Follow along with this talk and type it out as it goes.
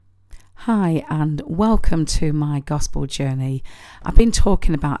Hi, and welcome to my gospel journey. I've been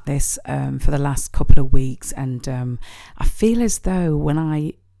talking about this for the last couple of weeks, and I feel as though when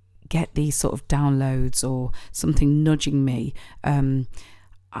I get these sort of downloads or something nudging me,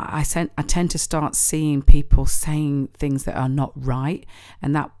 I tend to start seeing people saying things that are not right,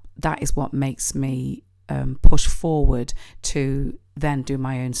 and that is what makes me push forward to then do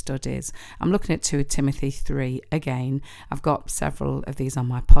my own studies. I'm looking at 2 Timothy 3 again. I've got several of these on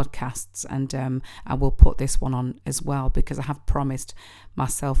my podcasts, and I will put this one on as well because I have promised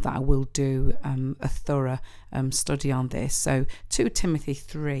myself that I will do a thorough study on this. So 2 Timothy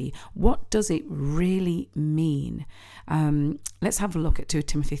 3, what does it really mean? Let's have a look at 2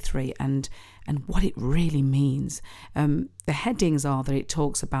 Timothy 3 and what it really means. The headings are that it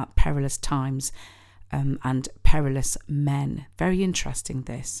talks about perilous times and perilous men. Very interesting,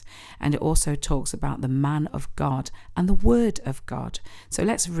 this. And it also talks about the man of God and the word of God. So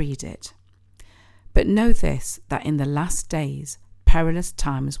let's read it. But know this, that in the last days perilous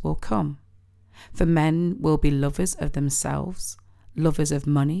times will come. For men will be lovers of themselves, lovers of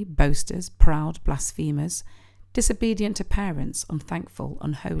money, boasters, proud, blasphemers, disobedient to parents, unthankful,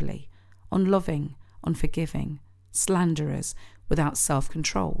 unholy, unloving, unforgiving, slanderers, without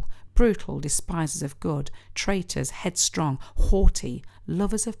self-control, brutal, despisers of good, traitors, headstrong, haughty,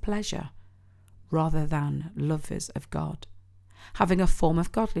 lovers of pleasure, rather than lovers of God, having a form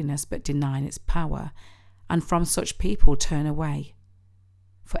of godliness but denying its power, and from such people turn away.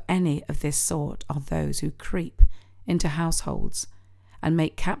 For any of this sort are those who creep into households and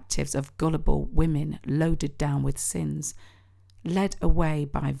make captives of gullible women loaded down with sins, led away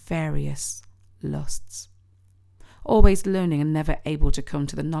by various lusts, always learning and never able to come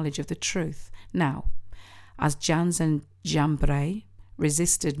to the knowledge of the truth. Now, as Jannes and Jambres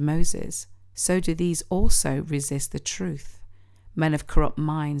resisted Moses, so do these also resist the truth. Men of corrupt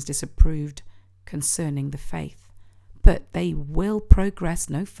minds disapproved concerning the faith. But they will progress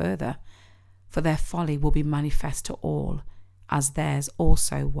no further, for their folly will be manifest to all, as theirs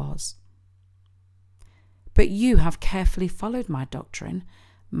also was. But you have carefully followed my doctrine,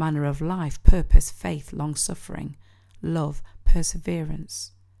 manner of life, purpose, faith, long-suffering, love,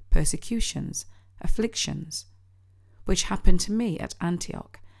 perseverance, persecutions, afflictions, which happened to me at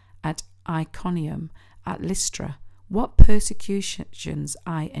Antioch, at Iconium, at Lystra, what persecutions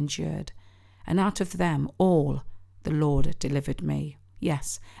I endured, and out of them all the Lord delivered me.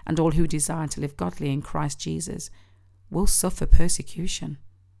 Yes, and all who desire to live godly in Christ Jesus will suffer persecution.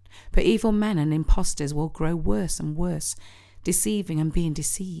 But evil men and impostors will grow worse and worse, deceiving and being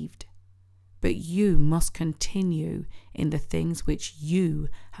deceived. But you must continue in the things which you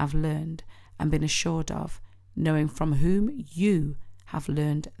have learned and been assured of, knowing from whom you have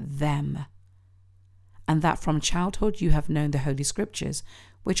learned them, and that from childhood you have known the Holy Scriptures,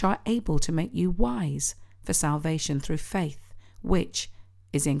 which are able to make you wise for salvation through faith, which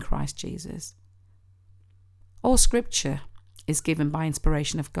is in Christ Jesus. All Scripture is given by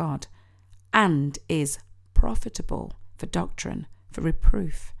inspiration of God, and is profitable for doctrine, for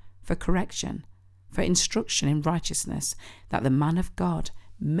reproof, for correction, for instruction in righteousness, that the man of God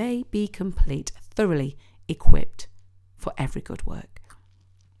may be complete, thoroughly equipped for every good work.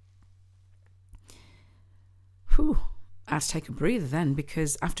 I had to take a breather then,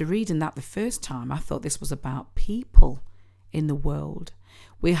 because after reading that the first time, I thought this was about people in the world.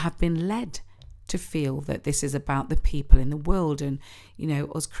 We have been led to feel that this is about the people in the world, and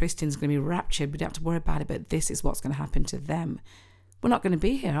us Christians are going to be raptured, we don't have to worry about it, but this is what's going to happen to them. We're not going to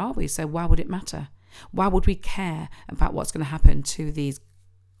be here, are we? So why would it matter? Why would we care about what's going to happen to these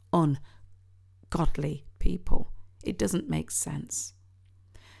ungodly people? It doesn't make sense.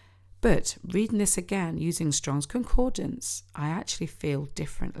 But reading this again using Strong's Concordance, I actually feel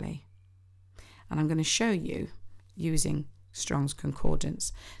differently. And I'm going to show you using Strong's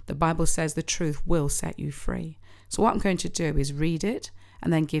Concordance. The Bible says the truth will set you free. So what I'm going to do is read it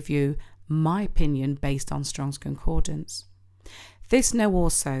and then give you my opinion based on Strong's Concordance. This know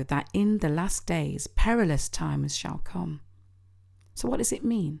also, that in the last days perilous times shall come. So what does it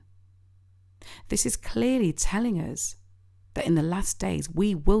mean? This is clearly telling us that in the last days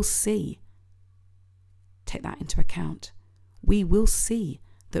we will see, take that into account, we will see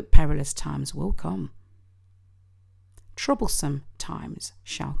that perilous times will come. Troublesome times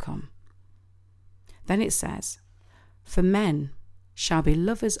shall come. Then it says, for men shall be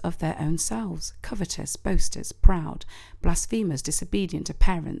lovers of their own selves, covetous, boasters, proud, blasphemers, disobedient to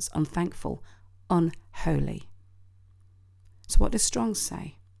parents, unthankful, unholy. So what does Strong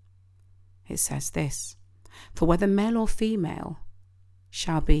say? It says this, for whether male or female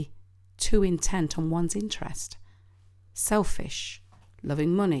shall be too intent on one's interest, selfish,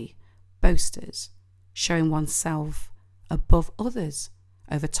 loving money, boasters, showing oneself above others,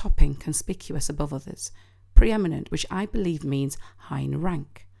 overtopping, conspicuous above others, preeminent, which I believe means high in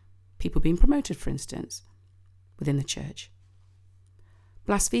rank, people being promoted, for instance, within the church.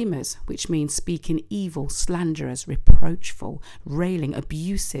 Blasphemers, which means speaking evil, slanderers, reproachful, railing,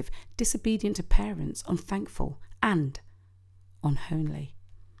 abusive, disobedient to parents, unthankful, and unholy.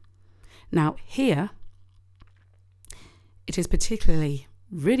 Now, here, it is particularly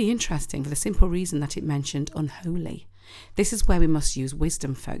really interesting for the simple reason that it mentioned unholy. This is where we must use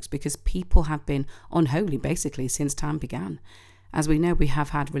wisdom, folks, because people have been unholy basically since time began. As we know, we have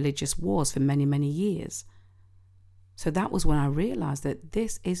had religious wars for many, many years. So that was when I realized that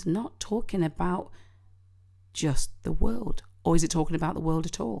this is not talking about just the world. Or is it talking about the world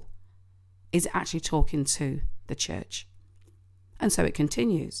at all? Is it actually talking to the church? And so it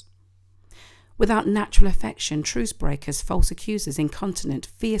continues. Without natural affection, truce breakers, false accusers, incontinent,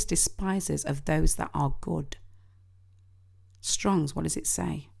 fierce despisers of those that are good. Strong's, what does it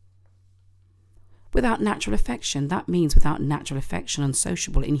say? Without natural affection, that means without natural affection,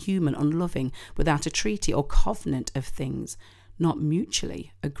 unsociable, inhuman, unloving, without a treaty or covenant of things not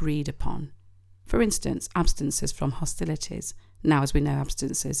mutually agreed upon. For instance, abstinences from hostilities. Now, as we know,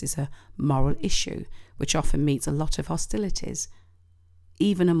 abstinences is a moral issue, which often meets a lot of hostilities,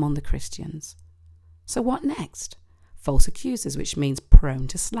 even among the Christians. So what next? False accusers, which means prone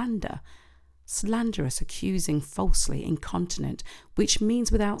to slander. Slanderous, accusing falsely, incontinent, which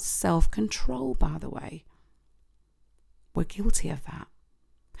means without self-control, by the way. We're guilty of that.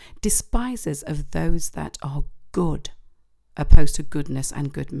 Despisers of those that are good, opposed to goodness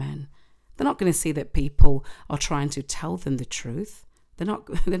and good men. They're not going to see that people are trying to tell them the truth. They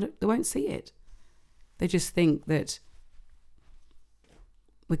won't see it. They just think that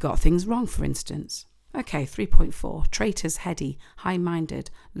we got things wrong, for instance. Okay, 3.4. Traitors, heady,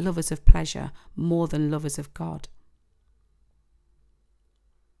 high-minded, lovers of pleasure, more than lovers of God.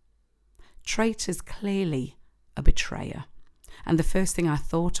 Traitors, clearly a betrayer. And the first thing I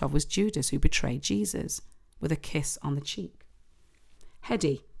thought of was Judas, who betrayed Jesus with a kiss on the cheek.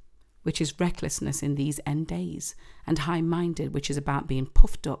 Heady, which is recklessness in these end days, and high-minded, which is about being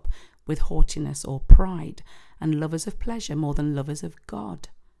puffed up with haughtiness or pride, and lovers of pleasure more than lovers of God.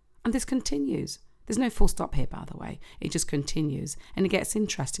 And this continues. There's no full stop here, by the way. It just continues, and it gets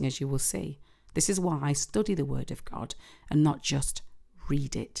interesting, as you will see. This is why I study the Word of God and not just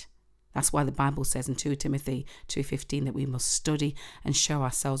read it. That's why the Bible says in 2 Timothy 2:15 that we must study and show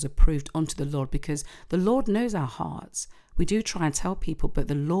ourselves approved unto the Lord, because the Lord knows our hearts. We do try and tell people, but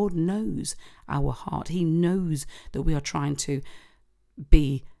the Lord knows our heart. He knows that we are trying to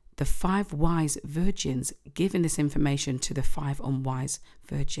be the 5 wise virgins, giving this information to the 5 unwise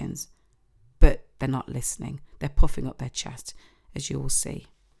virgins. But they're not listening. They're puffing up their chest, as you will see.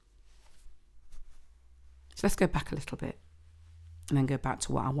 So let's go back a little bit and then go back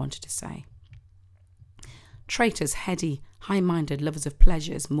to what I wanted to say. Traitors, heady, high-minded, lovers of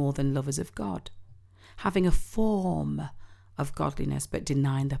pleasures more than lovers of God, having a form of godliness but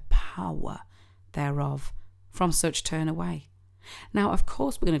denying the power thereof. From such turn away. Now, of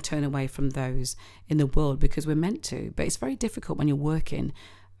course, we're going to turn away from those in the world because we're meant to, but it's very difficult when you're working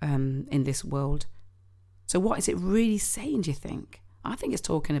in this world. So what is it really saying, do you think? I think it's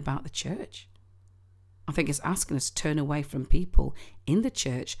talking about the church. I think it's asking us to turn away from people in the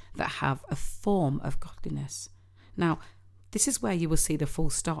church that have a form of godliness. Now, this is where you will see the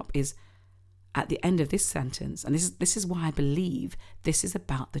full stop is at the end of this sentence. And this is why I believe this is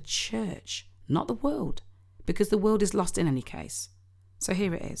about the church, not the world, because the world is lost in any case. So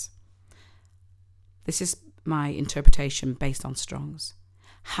here it is. This is my interpretation based on Strong's.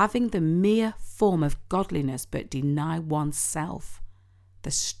 Having the mere form of godliness but deny oneself the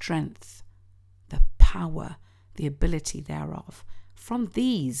strength, the power, the ability thereof. From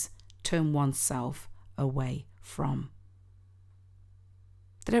these turn oneself away from.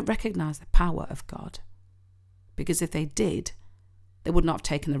 They don't recognize the power of God, because if they did, they would not have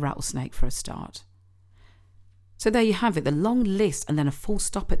taken the rattlesnake for a start. So there you have it, the long list and then a full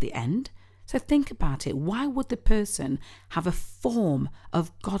stop at the end. So think about it. Why would the person have a form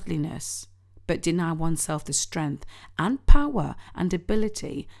of godliness but deny oneself the strength and power and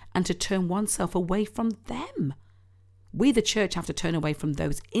ability and to turn oneself away from them? We, the church, have to turn away from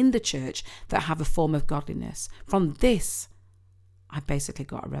those in the church that have a form of godliness. From this, I basically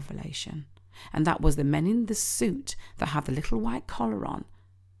got a revelation. And that was the men in the suit that have the little white collar on,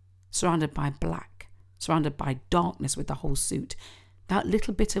 surrounded by black, surrounded by darkness with the whole suit. That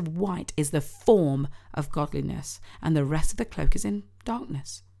little bit of white is the form of godliness, and the rest of the cloak is in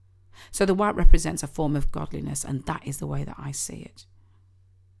darkness. So the white represents a form of godliness, and that is the way that I see it.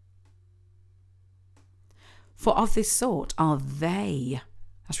 For of this sort are they,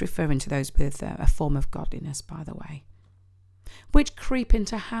 that's referring to those with a form of godliness, by the way, which creep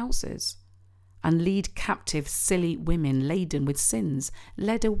into houses and lead captive silly women laden with sins,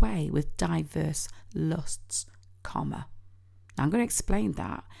 led away with diverse lusts, comma. Now I'm going to explain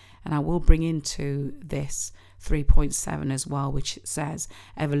that, and I will bring into this 3.7 as well, which says,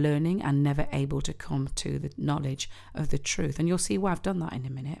 ever learning and never able to come to the knowledge of the truth. And you'll see why I've done that in a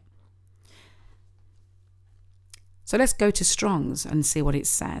minute. So let's go to Strong's and see what it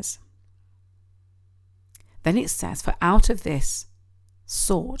says. Then it says, for out of this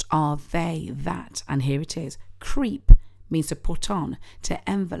sort are they that, and here it is, creep means to put on, to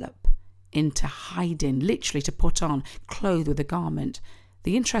envelope, into hiding, literally to put on, clothe with a garment.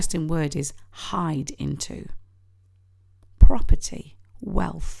 The interesting word is hide into. Property,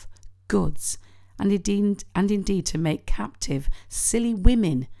 wealth, goods, and indeed to make captive silly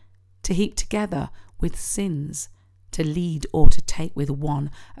women, to heap together with sins, to lead or to take with one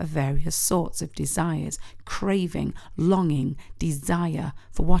of various sorts of desires, craving, longing, desire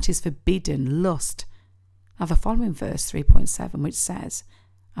for what is forbidden, lust. Now the following verse 3.7, which says,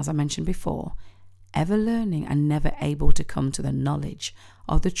 as I mentioned before, ever learning and never able to come to the knowledge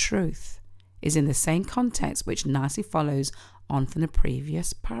of the truth, is in the same context which nicely follows on from the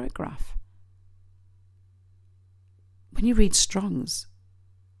previous paragraph. When you read Strong's,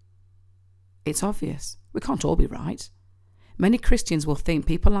 it's obvious. We can't all be right. Many Christians will think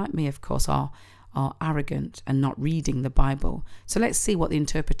people like me, of course, are arrogant and not reading the Bible. So let's see what the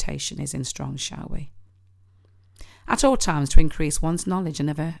interpretation is in Strong's, shall we? At all times to increase one's knowledge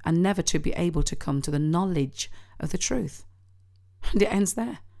and never to be able to come to the knowledge of the truth. And it ends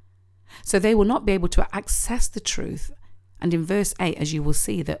there. So they will not be able to access the truth. And in verse 8, as you will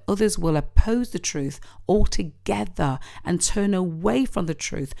see, that others will oppose the truth altogether and turn away from the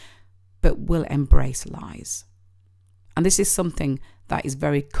truth, but will embrace lies. And this is something that is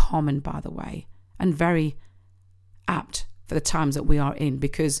very common, by the way, and very apt for the times that we are in,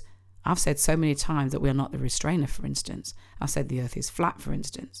 because I've said so many times that we are not the restrainer, for instance. I said the earth is flat, for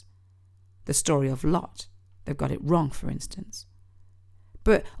instance. The story of Lot, they've got it wrong, for instance.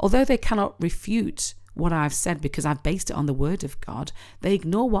 But although they cannot refute what I've said because I've based it on the word of God, they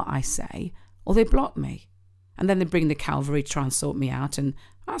ignore what I say or they block me. And then they bring the Calvary to try and sort me out, and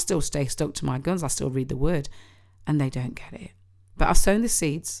I still stay stuck to my guns. I still read the word, and they don't get it. But I've sown the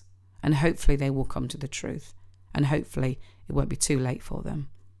seeds, and hopefully they will come to the truth, and hopefully it won't be too late for them.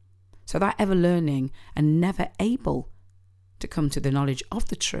 So that ever learning and never able to come to the knowledge of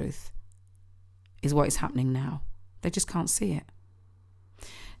the truth is what is happening now. They just can't see it.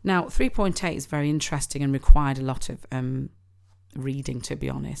 Now, 3.8 is very interesting and required a lot of reading, to be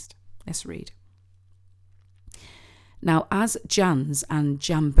honest. Let's read. Now, as Jannes and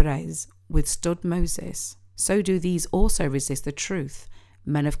Jambres withstood Moses, so do these also resist the truth,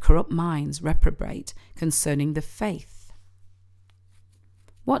 men of corrupt minds, reprobate concerning the faith.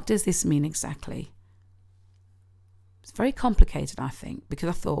 What does this mean exactly? It's very complicated, I think, because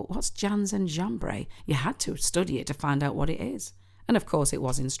I thought, what's Jannes and Jambres? You had to study it to find out what it is. And of course, it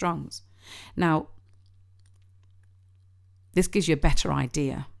was in Strong's. Now, this gives you a better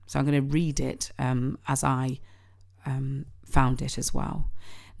idea. So I'm going to read it as I found it as well.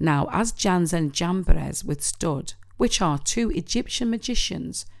 Now, as Jannes and Jambres withstood, which are two Egyptian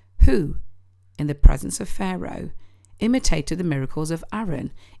magicians who, in the presence of Pharaoh, imitated the miracles of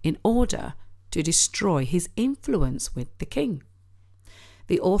Aaron in order to destroy his influence with the king.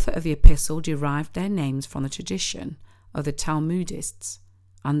 The author of the epistle derived their names from the tradition of the Talmudists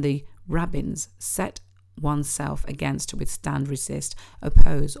and the rabbins set oneself against to withstand, resist,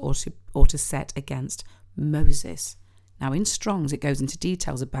 oppose, or to set against Moses. Now in Strong's it goes into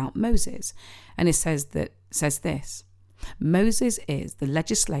details about Moses, and it says this: Moses is the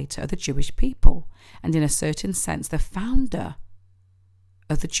legislator of the Jewish people, and in a certain sense the founder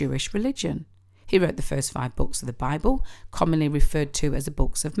of the Jewish religion. He wrote the first 5 books of the Bible, commonly referred to as the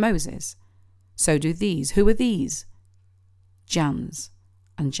books of Moses. So do these. Who are these? Jannes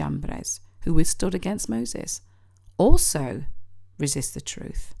and Jambres, who withstood against Moses, also resist the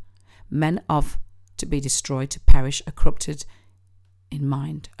truth. Men of to be destroyed, to perish, are corrupted in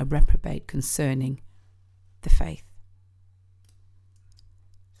mind, a reprobate concerning the faith.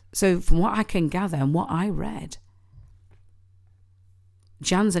 So from what I can gather and what I read,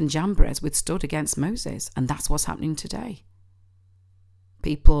 Jannes and Jambres withstood against Moses, and that's what's happening today.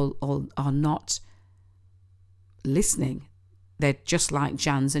 People are not listening. They're just like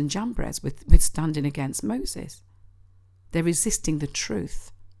Jannes and Jambres withstanding against Moses. They're resisting the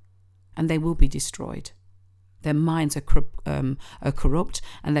truth, and they will be destroyed. Their minds are corrupt,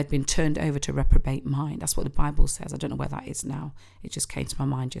 and they've been turned over to reprobate mind. That's what the Bible says. I don't know where that is now. It just came to my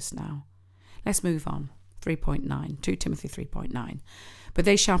mind just now. Let's move on. 3.9, 2 Timothy 3.9. But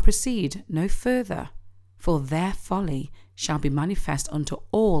they shall proceed no further, for their folly shall be manifest unto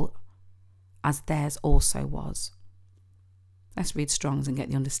all, as theirs also was. Let's read Strong's and get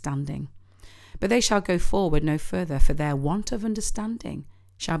the understanding. But they shall go forward no further, for their want of understanding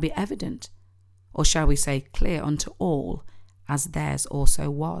shall be evident, or shall we say clear unto all, as theirs also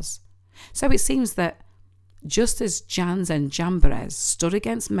was. So it seems that just as Jannes and Jambres stood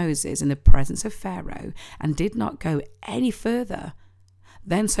against Moses in the presence of Pharaoh and did not go any further,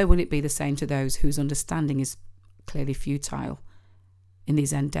 then so will it be the same to those whose understanding is clearly futile in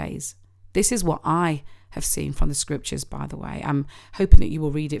these end days. This is what I have seen from the scriptures, by the way. I'm hoping that you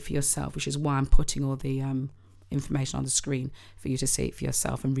will read it for yourself, which is why I'm putting all the information on the screen for you to see it for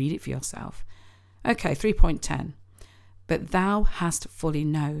yourself and read it for yourself. Okay, 3.10. But thou hast fully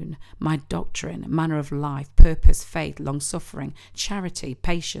known my doctrine, manner of life, purpose, faith, long-suffering, charity,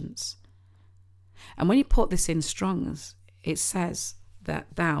 patience. And when you put this in Strong's, it says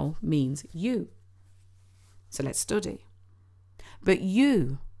that thou means you. So let's study. But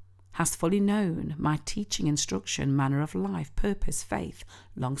you hast fully known my teaching, instruction, manner of life, purpose, faith,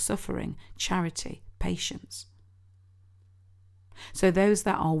 long-suffering, charity, patience. So those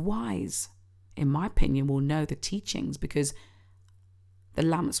that are wise, in my opinion, will know the teachings, because the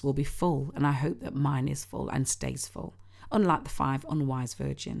lamps will be full, and I hope that mine is full and stays full, unlike the 5 unwise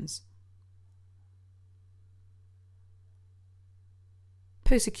virgins.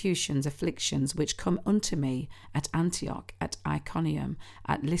 Persecutions, afflictions, which come unto me at Antioch, at Iconium,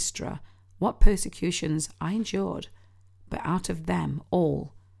 at Lystra, what persecutions I endured, but out of them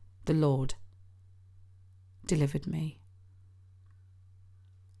all the Lord delivered me.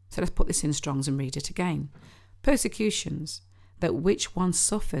 So let's put this in Strong's and read it again. Persecutions, that which one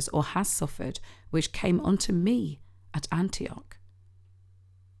suffers or has suffered, which came unto me at Antioch.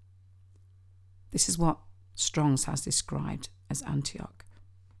 This is what Strong's has described as Antioch,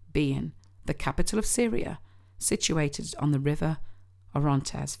 being the capital of Syria, situated on the river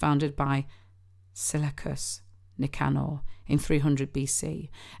Orontes, founded by Seleucus Nicanor in 300 BC,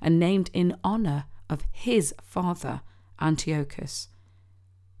 and named in honour of his father Antiochus.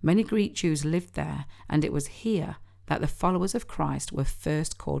 Many Greek Jews lived there, and it was here that the followers of Christ were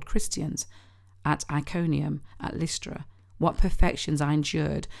first called Christians. At Iconium, at Lystra, what perfections I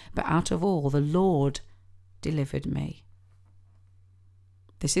endured, but out of all the Lord delivered me.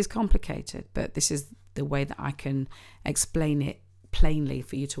 This is complicated, but this is the way that I can explain it plainly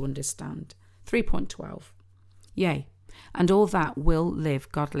for you to understand. 3.12. Yea, and all that will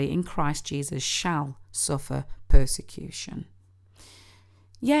live godly in Christ Jesus shall suffer persecution.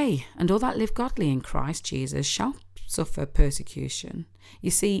 Yea, and all that live godly in Christ Jesus shall suffer persecution. You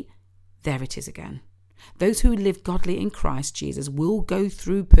see, there it is again. Those who live godly in Christ Jesus will go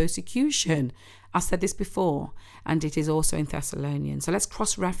through persecution. I said this before, and it is also in Thessalonians. So let's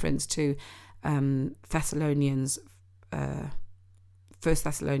cross-reference to Thessalonians, 1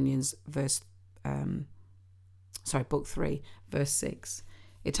 Thessalonians book 3, verse 6.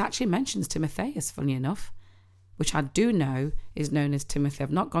 It actually mentions Timotheus, funny enough, which I do know is known as Timothy.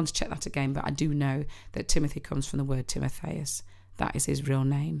 I've not gone to check that again, but I do know that Timothy comes from the word Timotheus. That is his real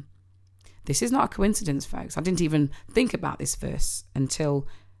name. This is not a coincidence, folks. I didn't even think about this verse until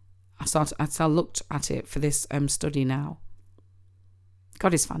I looked at it for this study now.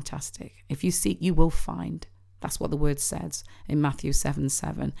 God is fantastic. If you seek, you will find. That's what the word says in Matthew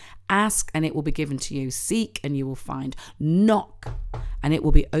 7:7. Ask and it will be given to you. Seek and you will find. Knock and it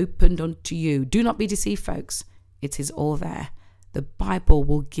will be opened unto you. Do not be deceived, folks. It is all there. The Bible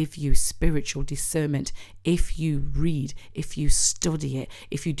will give you spiritual discernment if you read, if you study it,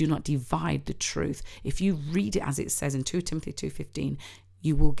 if you do not divide the truth. If you read it as it says in 2 Timothy 2:15,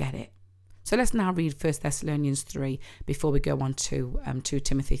 you will get it. So let's now read 1 Thessalonians 3 before we go on to 2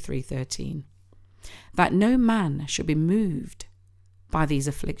 Timothy 3:13. That no man should be moved by these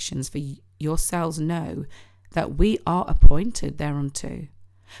afflictions, for yourselves know that we are appointed thereunto.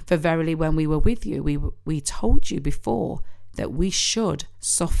 For verily when we were with you, we told you before that we should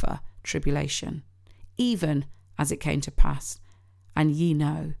suffer tribulation, even as it came to pass. And ye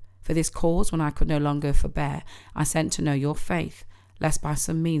know, for this cause, when I could no longer forbear, I sent to know your faith, lest by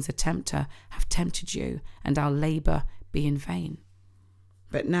some means a tempter have tempted you, and our labour be in vain.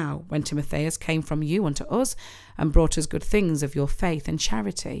 But now, when Timotheus came from you unto us, and brought us good things of your faith and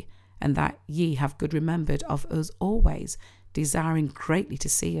charity, and that ye have good remembered of us always, desiring greatly to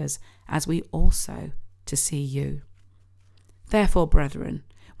see us, as we also to see you. Therefore, brethren,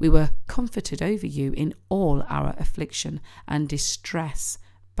 We were comforted over you in all our affliction and distress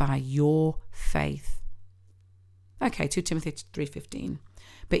by your faith. Okay, 2 Timothy 3:15.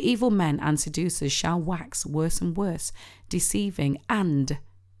 But evil men and seducers shall wax worse and worse, deceiving and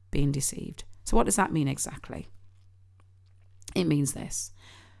being deceived. So what does that mean exactly? It means this.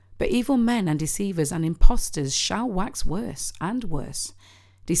 But evil men and deceivers and impostors shall wax worse and worse,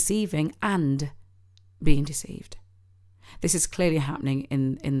 deceiving and being deceived. This is clearly happening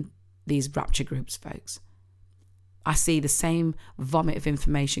in these rapture groups, folks. I see the same vomit of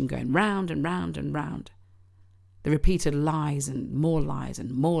information going round and round and round. The repeated lies and more lies and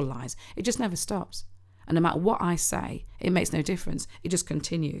more lies. It just never stops. And no matter what I say, it makes no difference. It just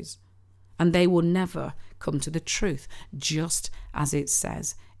continues. And they will never come to the truth, just as it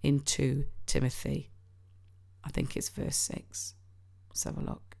says in 2 Timothy. I think it's verse 6. Let's have a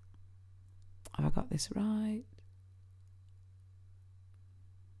look. Have I got this right?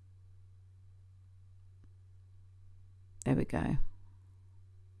 There we go.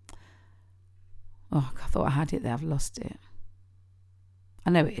 Oh, I thought I had it there. I've lost it. I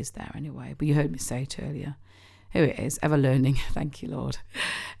know it is there anyway, but you heard me say it earlier. Here it is, ever learning. Thank you, Lord.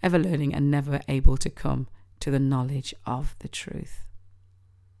 Ever learning and never able to come to the knowledge of the truth.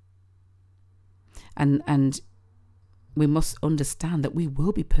 And we must understand that we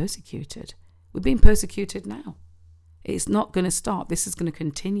will be persecuted. We're being persecuted now. It's not going to stop. This is going to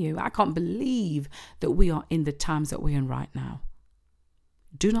continue. I can't believe that we are in the times that we're in right now.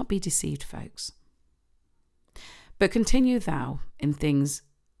 Do not be deceived, folks. But continue thou in things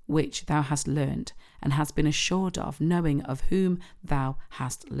which thou hast learned and hast been assured of, knowing of whom thou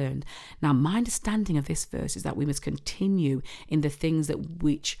hast learned. Now, my understanding of this verse is that we must continue in the things that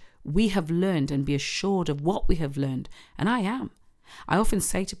which we have learned and be assured of what we have learned. And I am. I often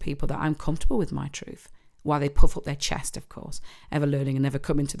say to people that I'm comfortable with my truth, while they puff up their chest, of course, ever learning and never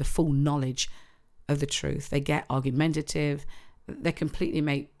coming to the full knowledge of the truth. They get argumentative. They completely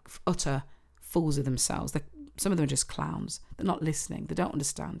make utter fools of themselves. Some of them are just clowns. They're not listening. They don't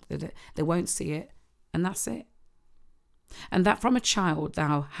understand. They won't see it. And that's it. And that from a child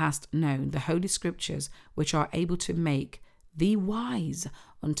thou hast known the holy scriptures, which are able to make thee wise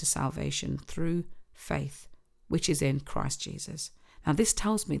unto salvation through faith, which is in Christ Jesus. Now this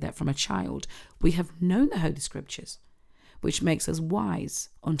tells me that from a child we have known the holy scriptures, which makes us wise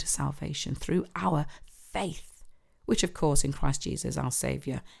unto salvation through our faith, which of course in Christ Jesus, our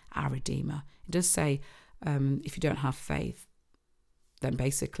Saviour, our Redeemer. It does say, if you don't have faith, then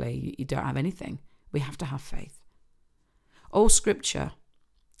basically you don't have anything. We have to have faith. All scripture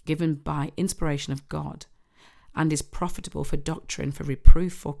given by inspiration of God and is profitable for doctrine, for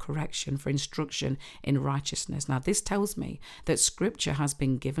reproof, for correction, for instruction in righteousness. Now this tells me that scripture has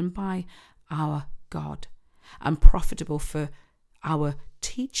been given by our God and profitable for our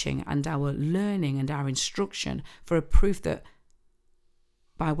teaching and our learning and our instruction, for a proof that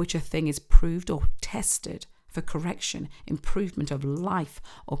by which a thing is proved or tested, for correction, improvement of life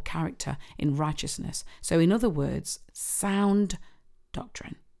or character in righteousness. So in other words, sound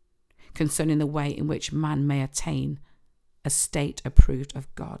doctrine concerning the way in which man may attain a state approved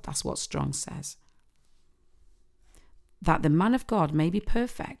of God. That's what Strong says. That the man of God may be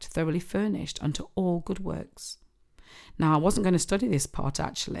perfect, thoroughly furnished unto all good works. Now, I wasn't going to study this part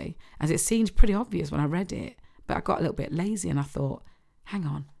actually, as it seemed pretty obvious when I read it, but I got a little bit lazy and I thought, hang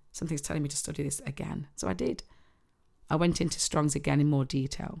on, something's telling me to study this again. So I did. I went into Strong's again in more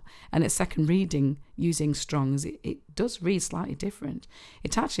detail. And at second reading, using Strong's, it does read slightly different.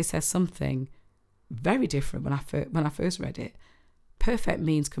 It actually says something very different when I first read it. Perfect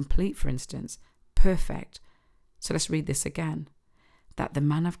means complete, for instance. Perfect. So let's read this again. That the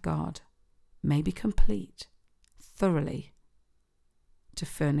man of God may be complete, thoroughly, to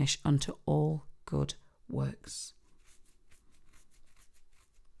furnish unto all good works.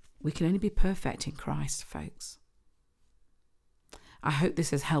 We can only be perfect in Christ, folks. I hope this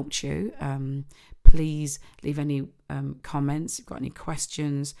has helped you. Please leave any comments. If you've got any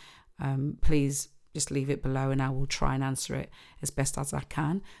questions, please just leave it below and I will try and answer it as best as I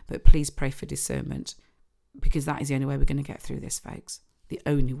can. But please pray for discernment, because that is the only way we're going to get through this, folks. The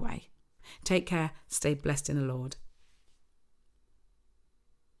only way. Take care. Stay blessed in the Lord.